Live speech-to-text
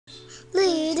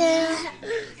lay down,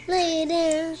 lay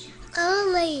down,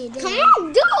 oh lay down. Come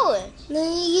on, do it.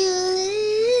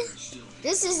 You.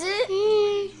 This is it.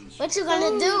 What you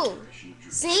gonna do?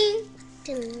 Sing?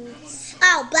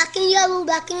 Oh, black and yellow,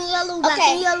 black and yellow, black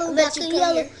Okay, and yellow, I'll black let you and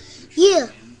come yellow. here.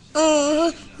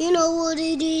 Yeah. You know what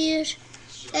it is.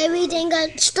 Everything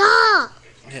got stop.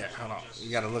 Yeah, hold on.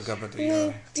 You gotta look up at the.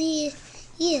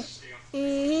 Yeah.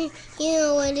 You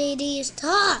know what it is.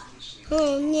 Stop.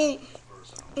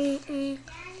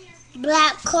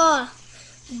 Black car,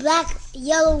 black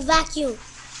yellow vacuum.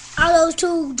 All those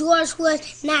two doors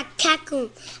was not cackle.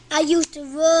 I used to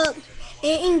rub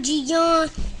an engine on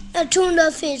a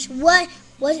tuna fish. What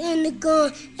was in the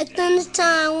gun? It's in the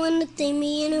time when the thing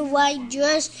me in a white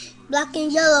dress, black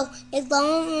and yellow. It's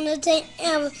long on the tape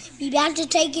ever. We about to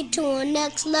take it to a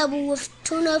next level with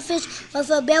tuna fish with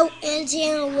a belt and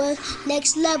tail was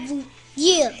next level.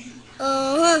 Yeah.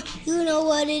 You know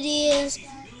what it is.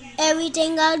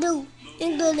 Everything I do,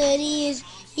 and good it is.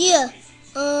 Yeah.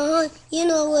 You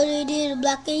know what it is.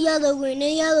 Black and yellow, green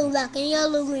and yellow, black and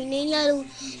yellow, green and yellow.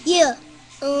 Yeah.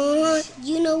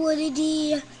 You know what it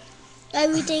is.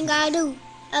 Everything I do,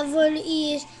 ever it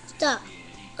is. Stop.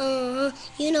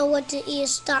 You know what it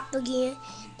is. Stop again.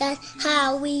 That's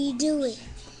how we do it.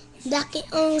 Back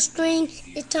it on string,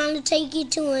 it's time to take it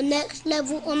to a next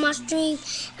level on my string.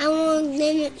 I want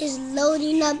limit is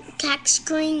loading up cack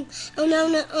screen. I'm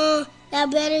on the I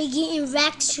better get in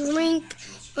rack shrink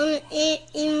on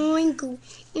and wrinkle.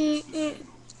 And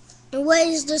what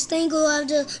is the single of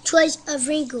the choice of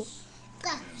wrinkle?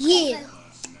 Yeah.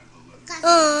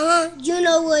 You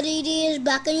know what it is.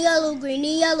 Black and yellow, green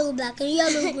and yellow, black and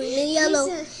yellow, green and yellow.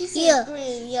 Yeah.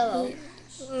 Green and yellow.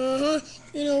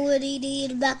 You know what it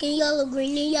is. Black and yellow,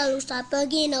 green and yellow. Stop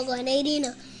again. I'm going to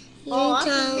dinner. Oh, I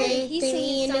can hear you. He's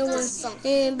singing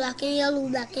something. And black and yellow,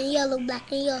 black and yellow,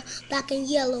 black and yellow, black and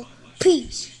yellow.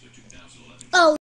 Peace.